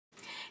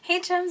Hey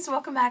Gems,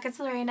 welcome back. It's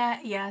Lorena.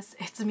 Yes,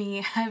 it's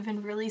me. I've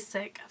been really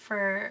sick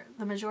for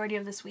the majority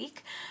of this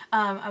week.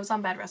 I was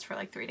on bed rest for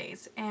like 3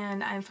 days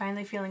and I'm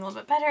finally feeling a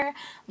little bit better.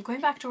 I'm going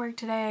back to work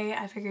today.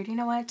 I figured, you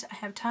know what? I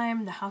have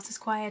time. The house is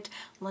quiet.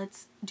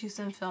 Let's do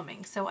some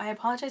filming. So I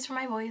apologize for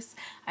my voice.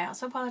 I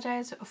also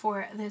apologize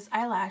for this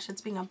eyelash.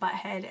 It's being a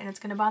butthead and it's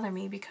going to bother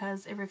me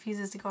because it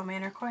refuses to go in my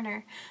inner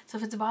corner. So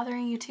if it's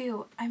bothering you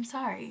too, I'm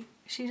sorry.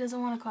 She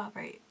doesn't want to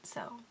cooperate.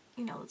 So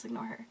let's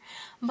ignore her.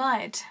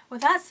 But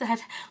with that said,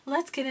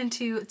 let's get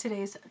into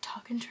today's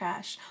Talkin'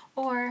 Trash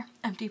or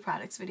empty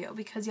products video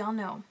because y'all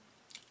know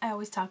I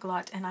always talk a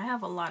lot and I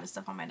have a lot of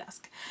stuff on my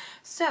desk.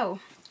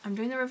 So I'm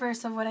doing the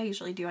reverse of what I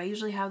usually do. I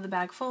usually have the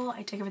bag full,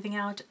 I take everything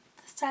out.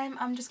 This time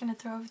I'm just going to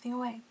throw everything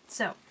away.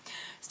 So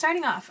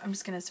starting off, I'm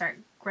just going to start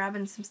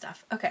grabbing some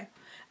stuff. Okay.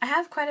 I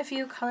have quite a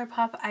few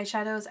ColourPop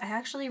eyeshadows. I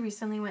actually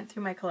recently went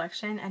through my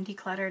collection and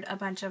decluttered a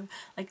bunch of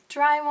like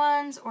dry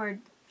ones or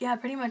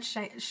pretty much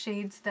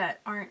shades that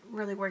aren't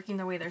really working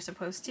the way they're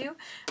supposed to.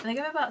 And I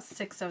have about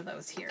 6 of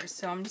those here.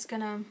 So I'm just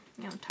gonna,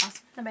 toss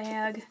them in the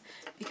bag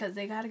because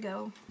they gotta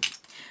go.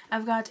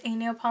 I've got a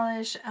nail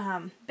polish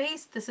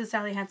base. This is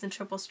Sally Hansen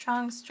Triple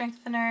Strong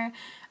Strengthener.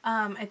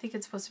 I think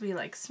it's supposed to be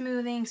like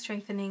smoothing,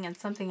 strengthening, and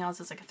something else.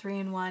 It's like a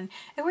 3-in-1.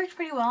 It worked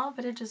pretty well,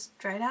 but it just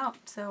dried out.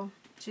 So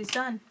she's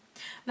done.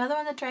 Another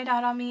one that dried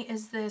out on me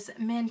is this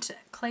Mint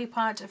Clay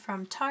Pot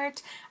from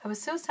Tarte. I was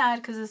so sad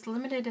because it's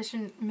limited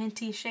edition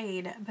minty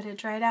shade, but it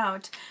dried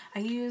out. I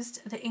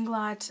used the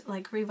Inglot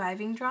like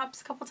reviving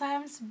drops a couple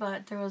times,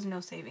 but there was no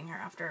saving her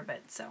after a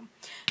bit, so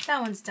that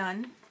one's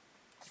done.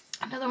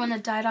 Another one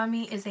that died on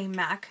me is a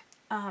MAC,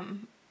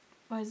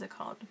 what is it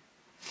called?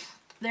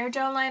 Their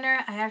gel liner.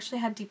 I actually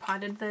had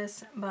depotted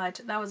this,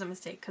 but that was a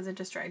mistake because it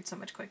just dried so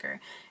much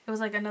quicker. It was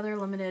like another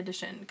limited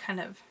edition kind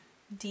of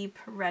deep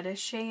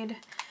reddish shade.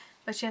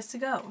 But she has to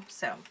go,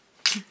 so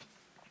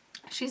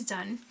she's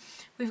done.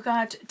 We've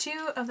got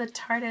 2 of the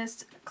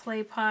Tarteist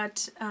Clay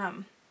Pot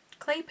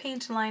clay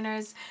paint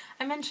liners.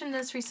 I mentioned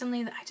this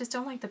recently that I just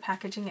don't like the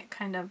packaging. It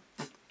kind of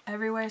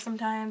everywhere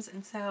sometimes,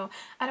 and so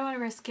I don't want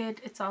to risk it.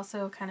 It's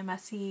also kind of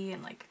messy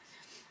and like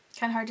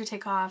kind of hard to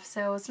take off,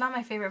 so it's not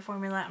my favorite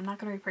formula. I'm not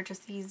going to repurchase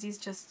these. These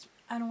just,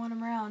 I don't want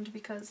them around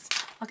because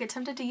I'll get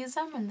tempted to use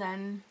them and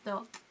then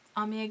they'll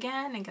on me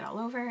again and get all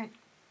over, and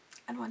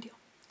I don't want to deal.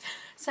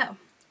 So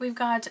we've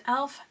got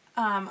e.l.f.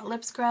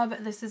 lip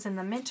scrub. This is in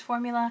the mint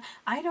formula.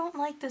 I don't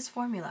like this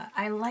formula.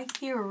 I like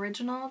the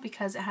original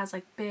because it has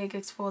like big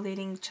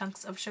exfoliating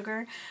chunks of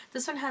sugar.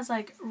 This one has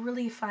like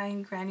really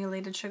fine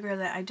granulated sugar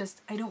that I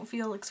don't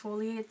feel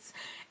exfoliates.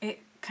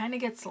 It kind of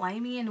gets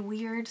slimy and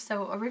weird.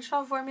 So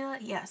original formula,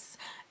 yes.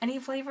 Any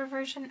flavor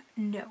version,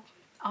 no.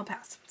 I'll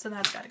pass. So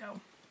that's gotta go.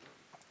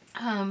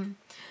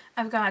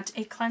 I've got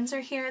a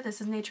cleanser here.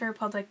 This is Nature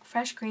Republic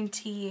Fresh Green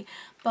Tea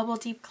Bubble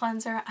Deep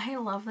Cleanser. I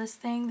love this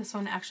thing. This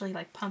one actually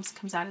like pumps,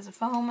 comes out as a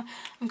foam.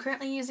 I'm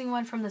currently using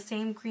one from the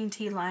same green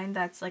tea line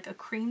that's like a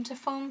cream to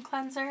foam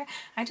cleanser.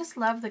 I just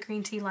love the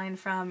green tea line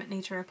from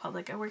Nature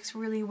Republic. It works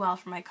really well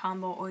for my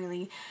combo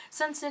oily,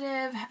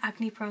 sensitive,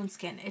 acne prone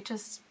skin.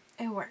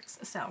 It works.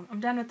 So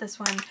I'm done with this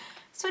one.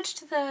 Switch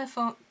to the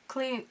foam,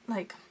 clean,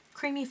 like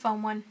creamy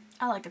foam one.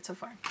 I like it so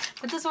far.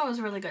 But this one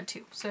was really good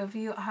too. So if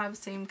you have the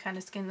same kind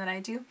of skin that I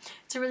do,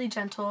 it's a really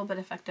gentle but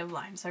effective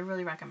line. So I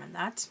really recommend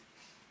that.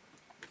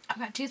 I've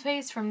got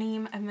toothpaste from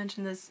Neem. I've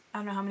mentioned this I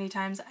don't know how many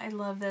times. I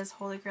love this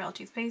Holy Grail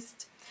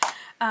toothpaste.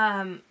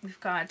 We've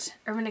got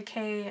Urban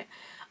Decay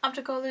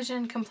Optical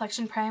Illusion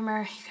Complexion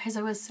Primer. You guys,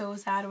 I was so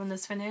sad when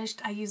this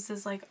finished. I used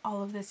this like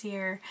all of this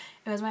year.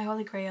 It was my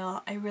Holy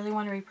Grail. I really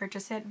want to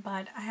repurchase it,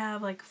 but I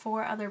have like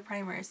 4 other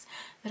primers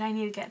that I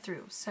need to get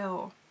through.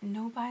 So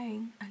no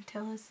buying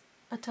until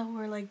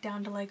we're like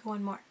down to like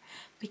 1 more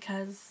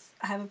because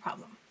I have a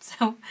problem.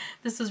 So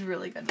this was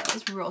really good though. I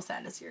was real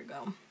sad to see her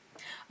go.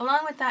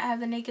 Along with that, I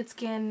have the Naked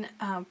Skin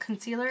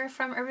concealer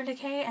from Urban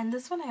Decay, and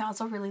this one I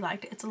also really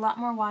liked. It's a lot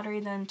more watery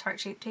than Tarte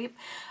Shape Tape.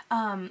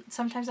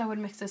 Sometimes I would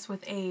mix this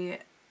with a,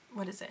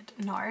 what is it,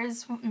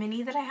 NARS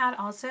mini that I had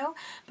also,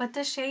 but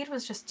this shade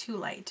was just too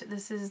light.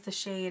 This is the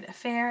shade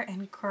Fair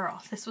and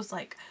Curl. This was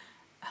like,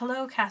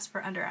 hello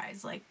Casper under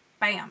eyes, like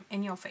bam,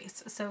 in your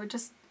face. So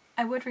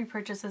I would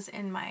repurchase this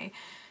in my,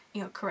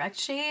 correct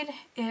shade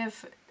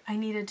if I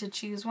needed to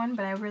choose one,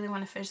 but I really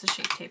want to finish the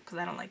Shape Tape because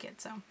I don't like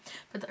it. So,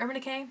 but the Urban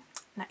Decay,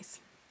 nice.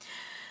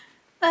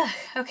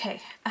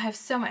 Okay, I have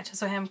so much,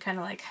 so I am kind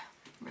of like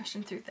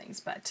rushing through things,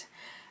 but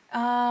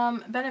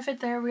Benefit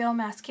Their Real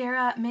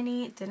Mascara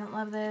Mini, didn't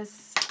love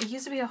this. It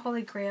used to be a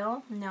Holy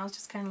Grail, now it's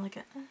just kind of like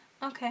a,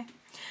 okay.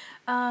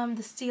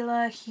 The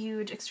Stila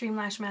Huge Extreme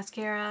Lash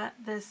Mascara,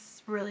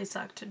 this really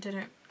sucked.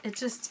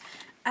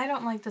 I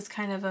don't like this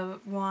kind of a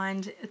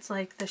wand. It's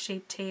like the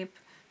Shape Tape.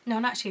 No,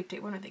 not Shape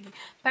Tape. What am I thinking?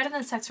 Better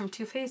Than Sex from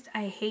Too Faced.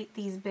 I hate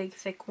these big,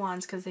 thick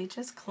wands because they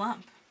just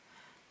clump.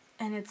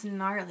 And it's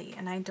gnarly,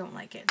 and I don't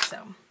like it,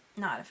 so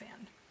not a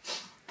fan.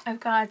 I've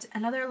got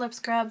another lip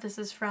scrub. This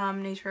is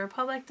from Nature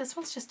Republic. This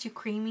one's just too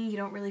creamy. You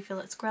don't really feel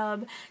it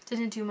scrub.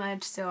 Didn't do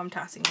much, so I'm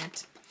tossing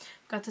it.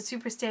 Got the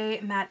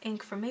Superstay Matte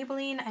Ink from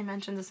Maybelline. I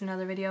mentioned this in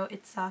another video.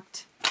 It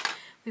sucked.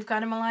 We've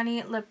got a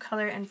Milani Lip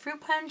Color and Fruit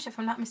Punch. If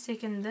I'm not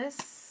mistaken,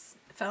 this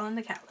fell in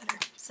the cat litter,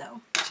 so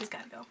she's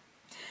got to go.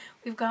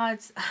 We've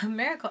got a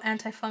Miracle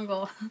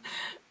Antifungal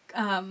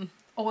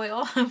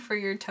oil for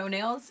your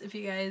toenails if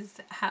you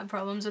guys have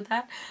problems with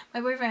that.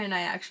 My boyfriend and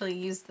I actually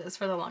used this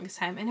for the longest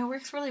time, and it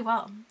works really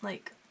well.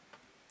 Like,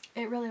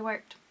 it really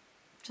worked.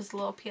 Just a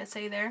little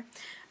PSA there.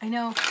 I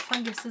know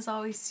fungus is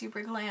always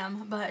super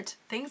glam, but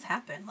things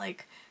happen.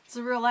 Like, it's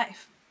a real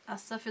life. That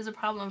stuff is a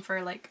problem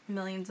for like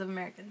millions of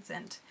Americans,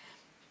 and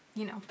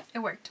you know, it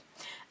worked.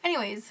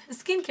 Anyways,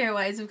 skincare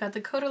wise, we've got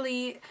the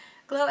Caudalie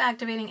Glow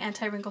Activating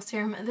Anti-Wrinkle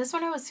Serum. This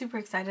one I was super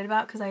excited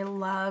about because I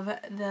love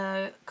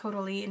the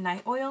Caudalie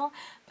Night Oil,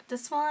 but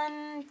this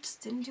one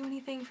just didn't do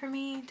anything for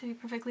me, to be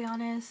perfectly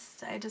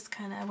honest. I just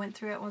kind of went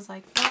through it and was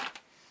like, well,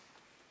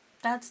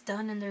 that's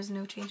done and there's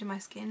no change in my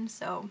skin,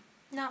 so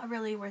not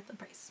really worth the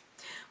price.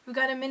 We've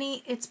got a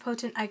mini It's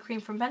Potent Eye Cream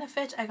from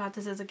Benefit. I got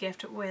this as a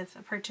gift with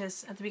a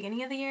purchase at the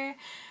beginning of the year.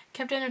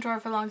 Kept it in a drawer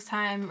for a long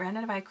time, ran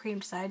out of eye cream,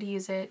 decided to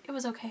use it. It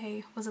was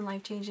okay, wasn't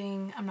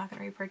life-changing. I'm not going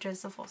to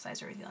repurchase the full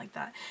size or anything like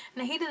that.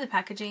 And I hated the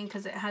packaging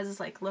because it has this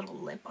like little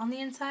lip on the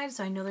inside,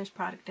 so I know there's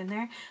product in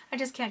there. I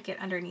just can't get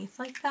underneath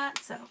like that,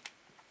 so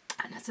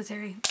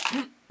unnecessary.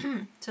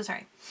 So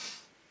sorry.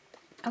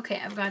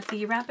 Okay, I've got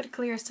the Rapid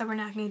Clear Stubborn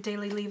Acne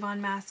Daily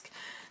Leave-On Mask.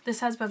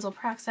 This has benzoyl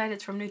peroxide.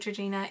 It's from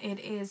Neutrogena. It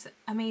is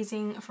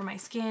amazing for my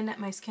skin.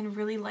 My skin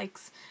really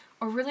likes,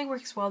 or really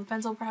works well with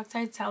benzoyl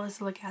peroxide.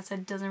 Salicylic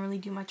acid doesn't really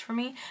do much for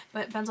me,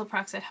 but benzoyl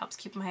peroxide helps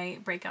keep my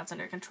breakouts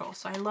under control.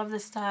 So I love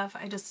this stuff.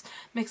 I just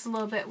mix a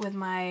little bit with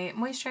my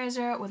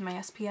moisturizer, with my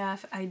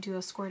SPF. I do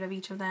a squirt of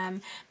each of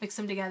them, mix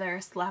them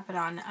together, slap it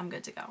on. I'm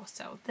good to go.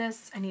 So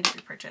this I need to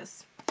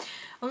repurchase.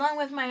 Along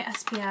with my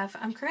SPF,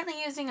 I'm currently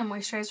using a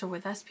moisturizer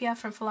with SPF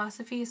from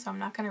Philosophy, so I'm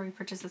not going to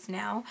repurchase this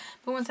now.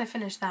 But once I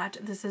finish that,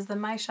 this is the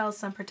My Shell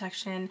Sun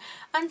Protection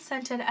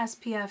Unscented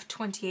SPF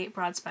 28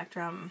 Broad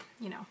Spectrum,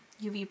 you know,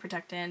 UV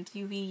protectant,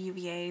 UV,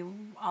 UVA,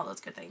 all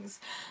those good things.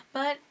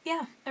 But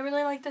yeah, I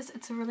really like this.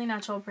 It's a really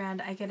natural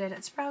brand. I get it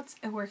at Sprouts.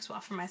 It works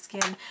well for my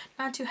skin.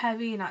 Not too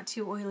heavy, not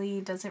too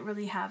oily, doesn't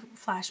really have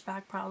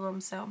flashback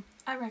problems, so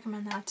I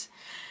recommend that.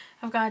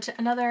 I've got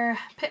another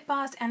Pit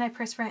Boss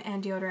antiperspirant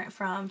and deodorant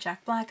from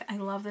Jack Black. I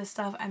love this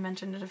stuff. I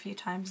mentioned it a few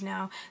times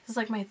now. This is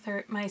like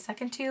my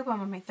second tube.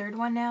 I'm on my third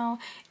one now.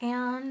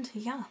 And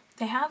yeah,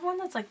 they have one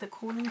that's like the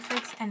cooling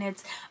fix, and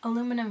it's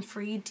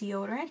aluminum-free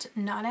deodorant,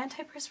 not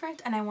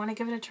antiperspirant. And I want to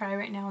give it a try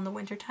right now in the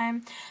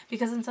wintertime,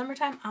 because in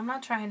summertime, I'm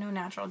not trying no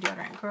natural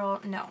deodorant. Girl,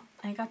 no.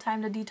 I ain't got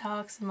time to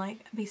detox and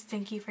like be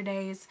stinky for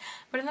days.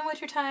 But in the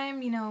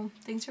wintertime, you know,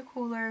 things are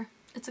cooler.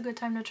 It's a good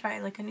time to try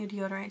like a new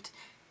deodorant,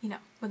 you know,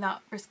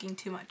 without risking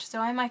too much. So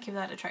I might give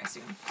that a try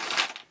soon.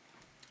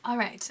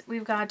 Alright,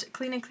 we've got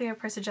Clean and Clear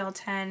Persigel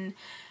 10.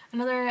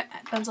 Another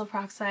benzoyl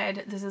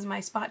peroxide. This is my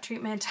spot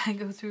treatment. I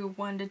go through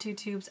 1 to 2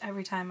 tubes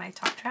every time I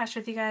talk trash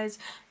with you guys.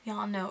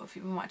 Y'all know if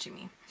you've been watching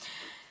me.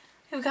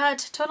 We've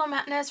got Total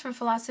Matteness from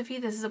Philosophy.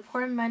 This is a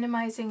pore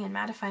minimizing and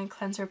mattifying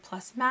cleanser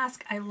plus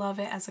mask. I love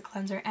it as a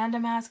cleanser and a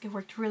mask. It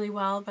worked really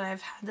well, but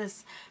I've had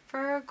this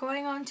for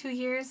going on 2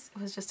 years.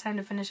 It was just time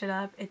to finish it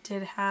up. It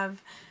did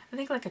have, I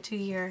think, like a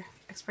 2-year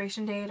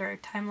expiration date or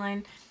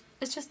timeline.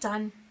 It's just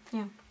done.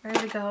 Yeah,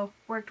 ready to go.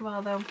 Worked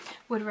well though.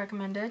 Would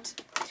recommend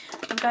it.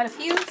 I've got a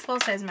few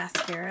full-size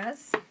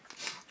mascaras.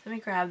 Let me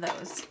grab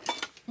those.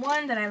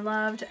 One that I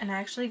loved, and I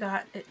actually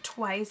got it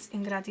twice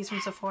in gratis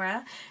from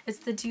Sephora. It's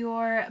the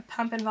Dior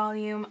Pump and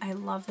Volume. I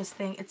love this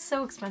thing. It's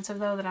so expensive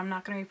though that I'm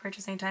not going to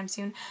repurchase anytime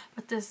soon,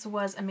 but this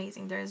was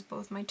amazing. There's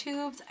both my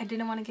tubes. I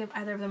didn't want to give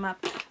either of them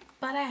up,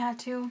 but I had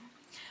to.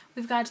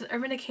 We've got the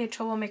Urban Decay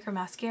Troublemaker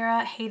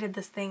Mascara. Hated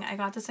this thing. I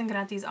got this in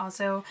gratis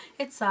also.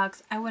 It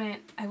sucks. I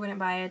wouldn't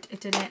buy it. It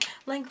didn't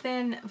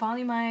lengthen,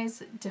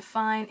 volumize,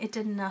 define. It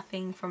did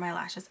nothing for my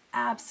lashes.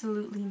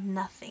 Absolutely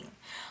nothing.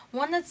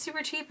 One that's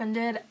super cheap and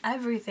did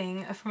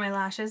everything for my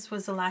lashes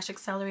was the Lash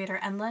Accelerator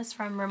Endless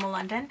from Rimmel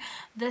London.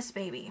 This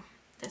baby.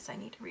 This I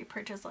need to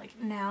repurchase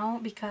like now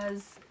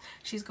because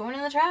she's going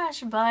in the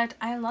trash, but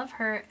I love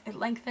her. It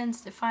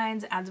lengthens,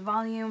 defines, adds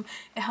volume.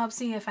 It helps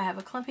me if I have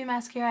a clumpy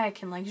mascara. I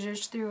can like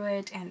zhuzh through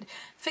it and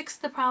fix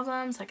the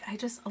problems. Like, I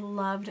just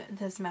loved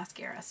this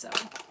mascara, so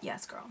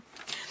yes girl.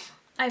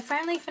 I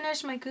finally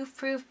finished my Goof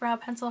Proof Brow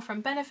Pencil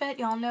from Benefit.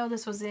 Y'all know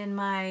this was in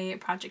my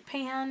Project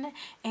Pan,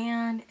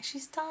 and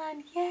she's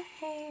done.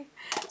 Yay!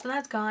 So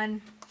that's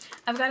gone.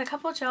 I've got a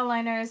couple gel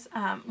liners.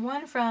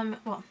 One from,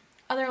 well,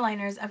 other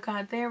liners. I've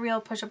got their Real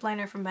Push-Up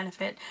Liner from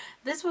Benefit.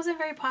 This wasn't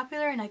very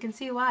popular, and I can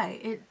see why.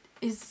 It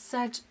is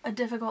such a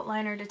difficult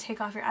liner to take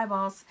off your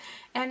eyeballs,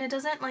 and it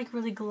doesn't like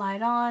really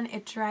glide on.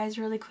 It dries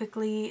really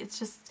quickly. It's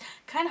just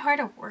kind of hard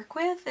to work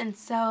with, and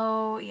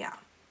so yeah,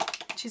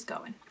 she's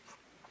going.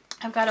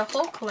 I've got a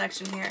whole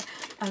collection here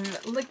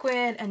of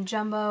liquid and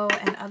jumbo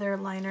and other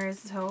liners.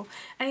 So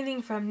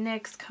anything from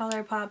NYX,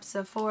 ColourPop,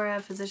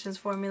 Sephora, Physicians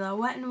Formula,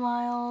 Wet n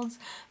Wild,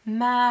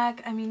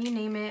 MAC, I mean, you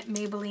name it,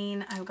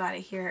 Maybelline, I've got it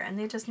here. And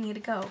they just need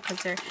to go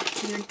because they're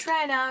either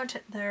dried out,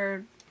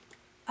 they're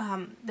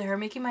They're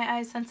making my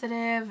eyes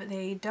sensitive,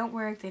 they don't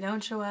work, they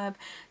don't show up,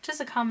 just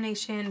a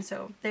combination.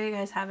 So there you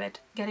guys have it,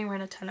 getting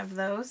rid of a ton of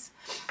those.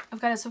 I've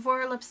got a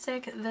Sephora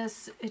lipstick.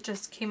 This, it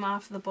just came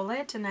off the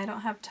bullet and I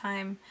don't have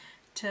time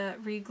to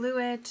re-glue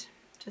it,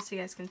 just so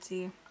you guys can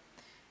see.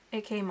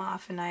 It came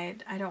off and I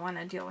don't want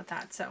to deal with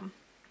that, so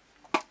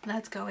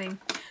that's going.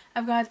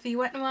 I've got the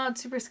Wet n Wild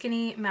Super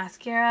Skinny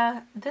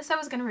Mascara. This I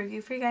was going to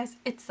review for you guys.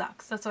 It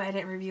sucks. That's why I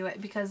didn't review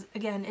it, because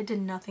again, it did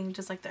nothing,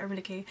 just like the Urban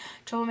Decay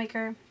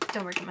Troublemaker.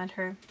 Don't recommend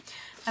her.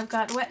 I've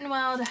got Wet n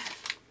Wild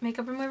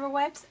Makeup Remover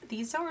Wipes.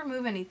 These don't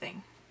remove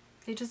anything.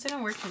 They just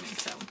didn't work for me,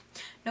 so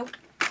nope.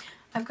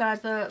 I've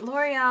got the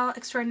L'Oreal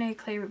Extraordinary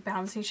Clay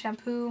Balancing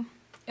Shampoo.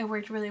 It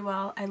worked really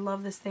well. I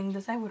love this thing.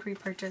 This I would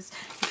repurchase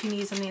if you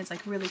need something that's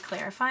like really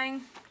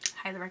clarifying.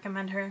 Highly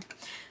recommend her.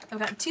 I've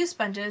got two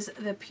sponges.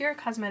 The Pure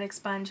Cosmetic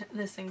Sponge.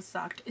 This thing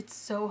sucked. It's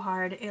so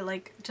hard. It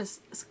like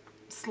just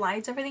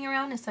slides everything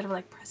around instead of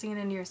like pressing it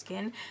into your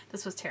skin.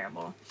 This was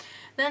terrible.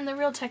 Then the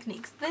Real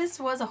Techniques. This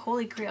was a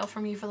holy grail for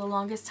me for the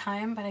longest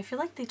time, but I feel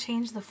like they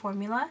changed the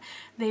formula.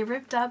 They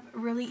ripped up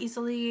really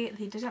easily.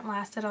 They didn't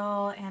last at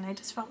all, and I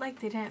just felt like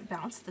they didn't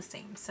bounce the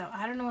same. So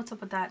I don't know what's up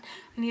with that.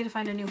 I need to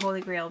find a new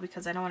holy grail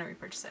because I don't want to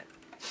repurchase it.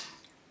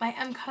 My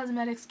M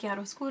Cosmetics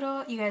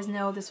Chiaroscuro. You guys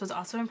know this was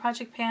also in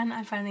Project Pan.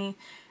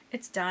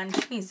 It's done.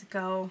 It needs to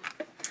go.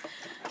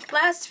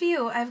 Last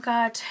few, I've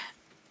got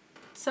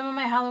some of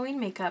my Halloween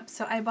makeup.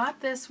 So I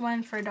bought this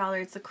one for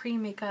 $1. It's a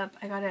cream makeup.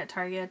 I got it at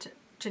Target,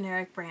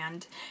 generic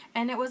brand,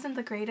 and it wasn't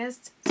the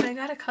greatest. So I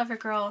got a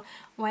CoverGirl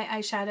white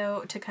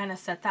eyeshadow to kind of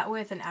set that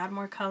with and add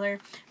more color.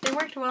 They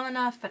worked well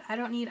enough, but I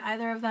don't need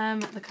either of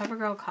them. The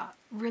CoverGirl got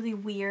really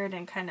weird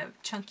and kind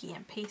of chunky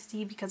and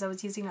pasty because I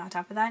was using it on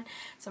top of that.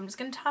 So I'm just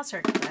going to toss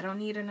her because I don't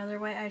need another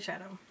white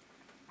eyeshadow.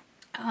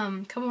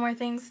 Couple more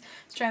things.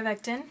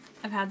 Strivectin.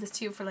 I've had this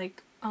too for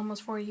like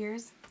almost 4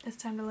 years. It's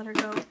time to let her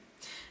go.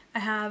 I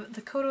have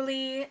the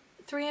Caudalie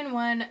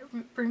 3-in-1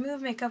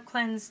 Remove Makeup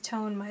Cleanse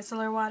Tone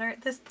Micellar Water.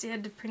 This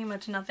did pretty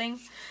much nothing.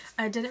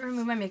 I didn't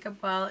remove my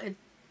makeup well.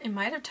 It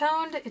might have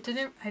toned.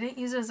 I didn't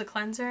use it as a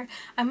cleanser.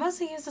 I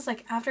mostly use this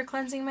like after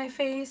cleansing my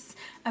face.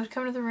 I would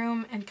come to the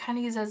room and kind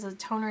of use it as a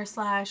toner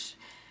slash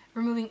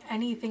removing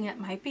anything that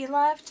might be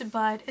left,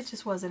 but it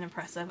just wasn't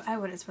impressive. I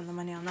wouldn't spend the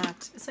money on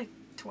that. It's like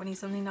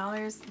 $20-something.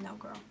 No,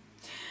 girl.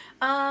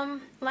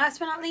 Last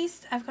but not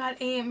least, I've got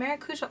a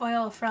maracuja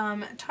oil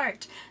from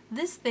Tarte.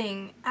 This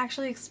thing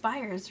actually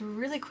expires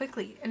really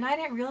quickly, and I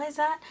didn't realize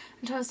that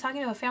until I was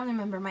talking to a family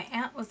member. My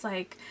aunt was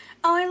like,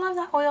 "Oh, I love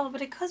that oil,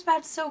 but it goes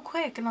bad so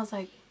quick." And I was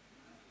like,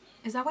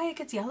 "Is that why it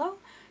gets yellow?"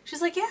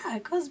 She's like, "Yeah,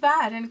 it goes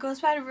bad, and it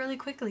goes bad really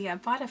quickly. I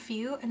bought a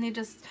few, and they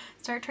just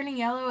start turning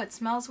yellow. It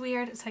smells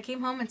weird." So I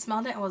came home and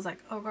smelled it and was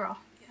like, "Oh, girl,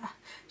 yeah,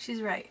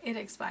 she's right. It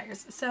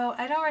expires." So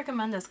I don't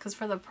recommend this because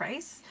for the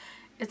price,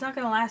 it's not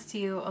going to last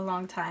you a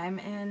long time,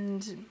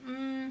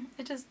 and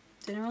it just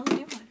didn't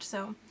really do much,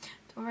 so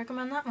don't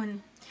recommend that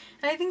one.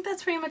 And I think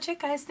that's pretty much it,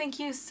 guys. Thank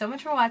you so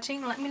much for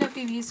watching. Let me know if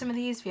you've used some of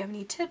these, if you have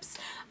any tips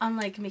on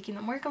like making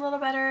them work a little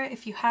better,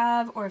 if you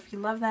have, or if you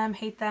love them,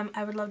 hate them.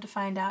 I would love to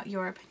find out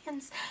your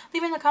opinions.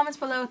 Leave in the comments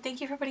below.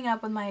 Thank you for putting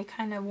up with my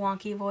kind of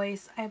wonky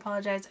voice. I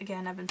apologize.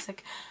 Again, I've been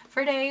sick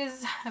for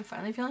days. I'm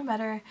finally feeling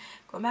better.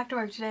 Going back to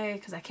work today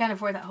because I can't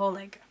afford that whole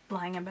like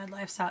lying in bed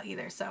lifestyle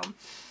either, so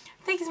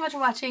thank you so much for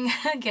watching.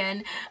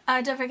 Again,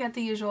 don't forget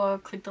the usual,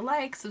 click the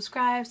like,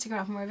 subscribe, stick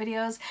around for more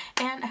videos,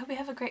 and I hope you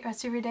have a great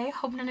rest of your day.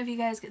 Hope none of you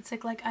guys get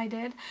sick like I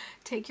did.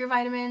 Take your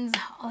vitamins,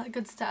 all that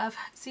good stuff.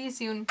 See you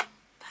soon.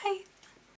 Bye!